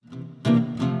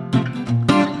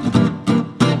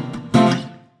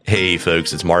Hey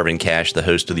folks, it's Marvin Cash, the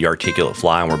host of The Articulate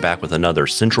Fly, and we're back with another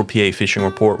Central PA Fishing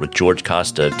Report with George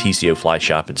Costa of TCO Fly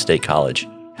Shop at State College.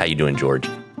 How you doing, George?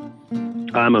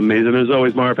 I'm amazing as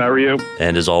always, Marv. How are you?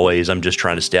 And as always, I'm just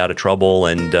trying to stay out of trouble,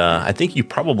 and I think you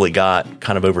probably got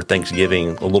kind of over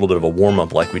Thanksgiving a little bit of a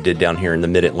warm-up like we did down here in the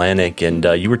Mid-Atlantic, and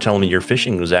you were telling me your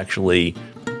fishing was actually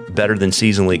better than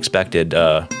seasonally expected,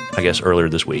 I guess, earlier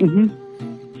this week. Mm-hmm.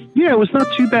 Yeah, it was not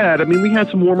too bad. I mean, we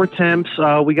had some warmer temps.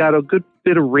 We got a good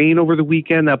bit of rain over the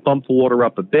weekend that bumped the water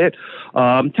up a bit.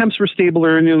 Temps were stable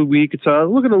earlier in the week. It's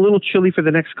looking a little chilly for the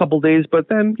next couple of days, but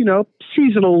then,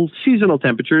 seasonal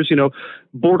temperatures,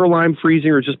 borderline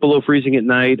freezing or just below freezing at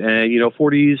night, and,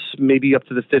 40s, maybe up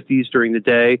to the 50s during the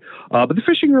day. But the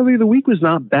fishing earlier in the week was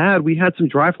not bad. We had some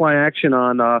dry fly action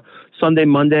on Sunday,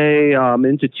 Monday,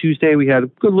 into Tuesday. We had a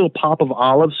good little pop of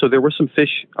olives, so there were some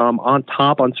fish on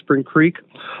top on Spring Creek.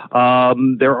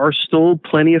 There are still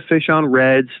plenty of fish on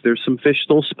reds. There's some fish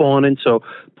still spawning, so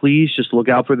please just look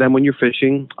out for them when you're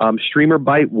fishing. Streamer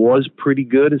bite was pretty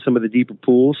good in some of the deeper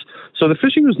pools, so the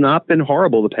fishing has not been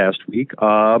horrible the past week.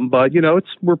 But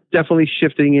we're definitely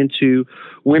shifting into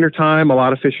wintertime. A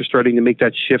lot of fish are starting to make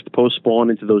that shift post spawn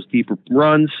into those deeper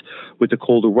runs with the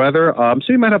colder weather.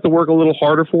 So you might have to work a little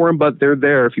harder for them, but they're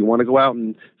there. If you want to go out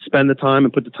and spend the time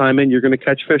and put the time in, you're going to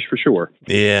catch fish for sure.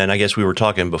 Yeah, and I guess we were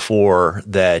talking before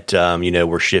that,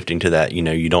 we're shifting to that,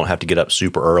 you don't have to get up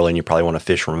super early and you probably want to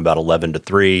fish from about 11 to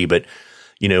 3. But,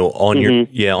 on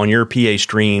your PA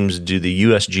streams, do the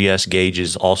USGS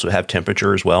gauges also have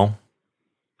temperature as well?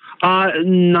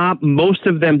 Not most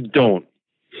of them don't.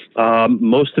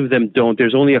 Most of them don't.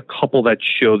 There's only a couple that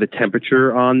show the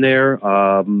temperature on there,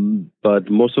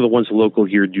 but most of the ones local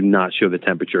here do not show the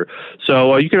temperature.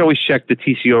 So you can always check the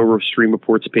TCO stream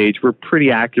reports page. We're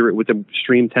pretty accurate with the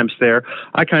stream temps there.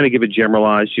 I kind of give it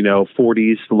generalized,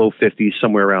 40s to low 50s,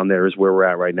 somewhere around there is where we're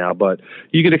at right now. But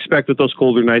you can expect with those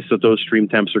colder nights that those stream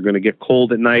temps are going to get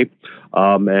cold at night.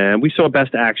 And we saw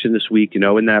best action this week,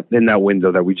 in that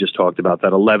window that we just talked about.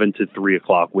 That 11 to 3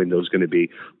 o'clock window is going to be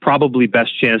probably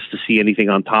best chance to see anything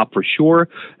on top for sure.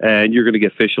 And you're going to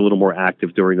get fish a little more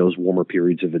active during those warmer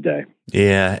periods of the day.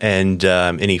 Yeah. And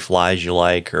any flies you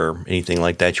like or anything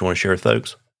like that you want to share with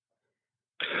folks?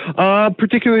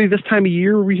 Particularly this time of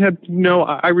year, we had,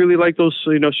 I really like those,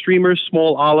 streamers,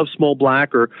 small olive, small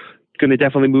black, or going to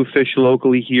definitely move fish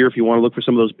locally here. If you want to look for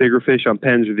some of those bigger fish on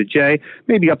Pens or the J,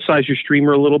 maybe upsize your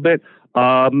streamer a little bit.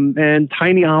 And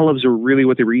tiny olives are really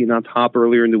what they were eating on top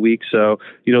earlier in the week. So,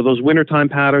 those wintertime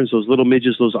patterns, those little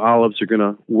midges, those olives are going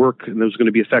to work, and those are going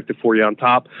to be effective for you on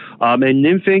top. And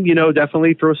nymphing,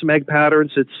 definitely throw some egg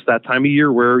patterns. It's that time of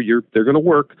year where they're going to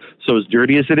work. So as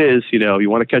dirty as it is, you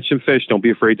want to catch some fish, don't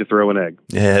be afraid to throw an egg.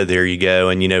 Yeah, there you go.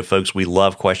 And, folks, we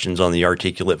love questions on the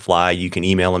Articulate Fly. You can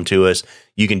email them to us.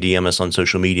 You can DM us on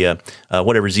social media,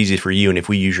 whatever's easiest for you. And if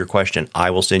we use your question, I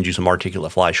will send you some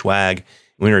Articulate Fly swag.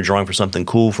 We're drawing for something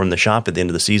cool from the shop at the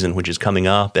end of the season, which is coming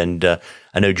up. And I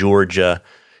know, George,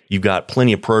 you've got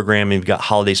plenty of programming. You've got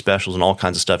holiday specials and all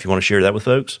kinds of stuff. You want to share that with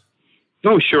folks?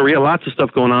 Oh, sure. We have lots of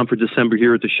stuff going on for December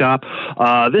here at the shop.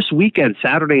 This weekend,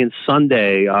 Saturday and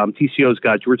Sunday, TCO's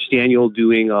got George Daniel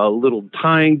doing a little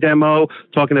tying demo,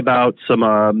 talking about some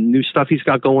new stuff he's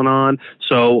got going on.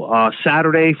 So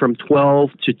Saturday from 12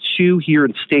 to 2 here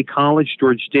at State College,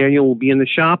 George Daniel will be in the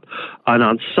shop. And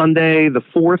on Sunday, the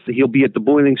 4th, he'll be at the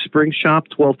Boiling Spring shop,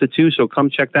 12 to 2. So come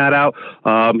check that out.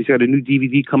 He's got a new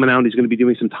DVD coming out. He's going to be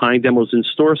doing some tying demos in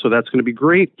store, so that's going to be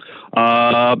great.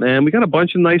 And we got a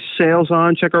bunch of nice sales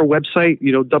on. Check our website,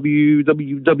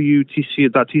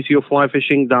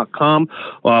 www.tcoflyfishing.com.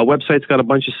 Website's got a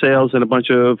bunch of sales and a bunch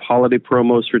of holiday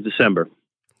promos for December.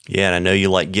 Yeah, and I know you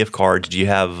like gift cards. Do you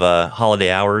have holiday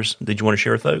hours that you want to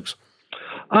share with folks?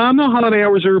 No, holiday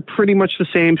hours are pretty much the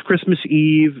same. Christmas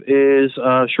Eve is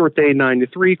short day 9 to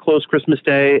 3, closed Christmas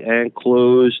Day, and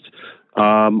closed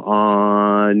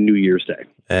on New Year's Day.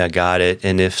 Got it.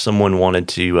 And if someone wanted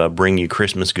to bring you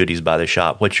Christmas goodies by the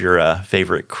shop, what's your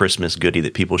favorite Christmas goodie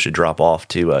that people should drop off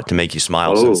to make you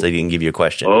smile since they didn't give you a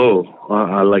question?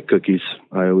 I like cookies.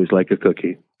 I always like a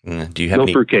cookie. Do you have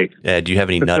any fruitcake? Do you have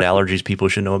any nut allergies people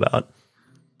should know about?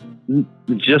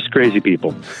 Just crazy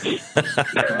people.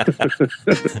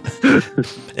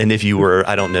 And if you were,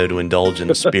 I don't know, to indulge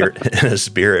in a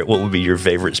spirit, what would be your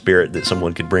favorite spirit that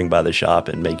someone could bring by the shop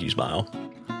and make you smile?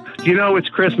 It's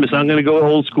Christmas. I'm going to go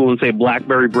old school and say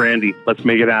blackberry brandy. Let's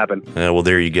make it happen. Well,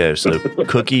 there you go. So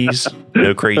cookies,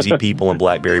 no crazy people, and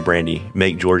blackberry brandy.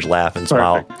 Make George laugh and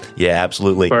smile. Perfect. Yeah,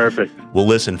 absolutely. Perfect. Well,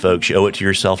 listen, folks, you owe it to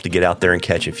yourself to get out there and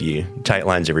catch a few. Tight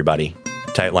lines, everybody.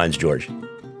 Tight lines, George.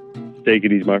 Take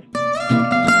it easy, Mark.